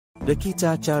The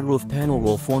C44 roof panel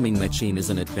roll forming machine is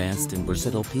an advanced and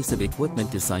versatile piece of equipment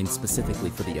designed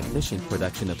specifically for the efficient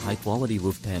production of high-quality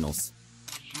roof panels.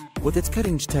 With its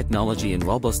cutting-edge technology and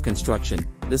robust construction,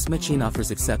 this machine offers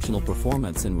exceptional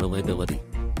performance and reliability.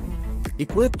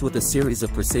 Equipped with a series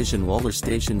of precision roller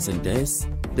stations and discs,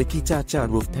 the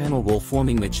C44 roof panel roll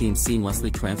forming machine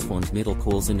seamlessly transforms metal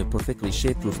coils into perfectly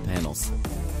shaped roof panels.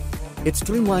 Its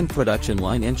streamlined production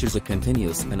line ensures a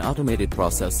continuous and automated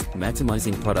process,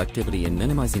 maximizing productivity and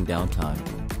minimizing downtime.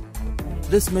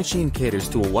 This machine caters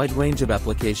to a wide range of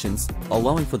applications,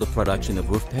 allowing for the production of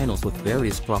roof panels with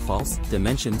various profiles,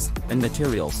 dimensions, and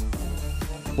materials.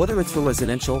 Whether it's for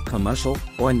residential, commercial,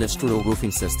 or industrial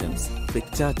roofing systems, the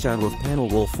C44 roof panel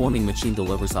roll forming machine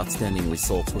delivers outstanding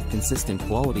results with consistent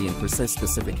quality and precise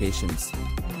specifications.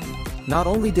 Not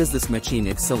only does this machine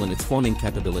excel in its forming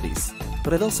capabilities,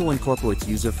 but it also incorporates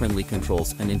user-friendly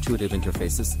controls and intuitive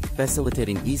interfaces,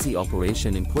 facilitating easy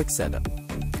operation and quick setup.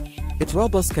 Its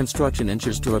robust construction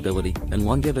ensures durability and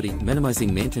longevity,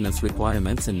 minimizing maintenance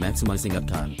requirements and maximizing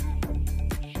uptime.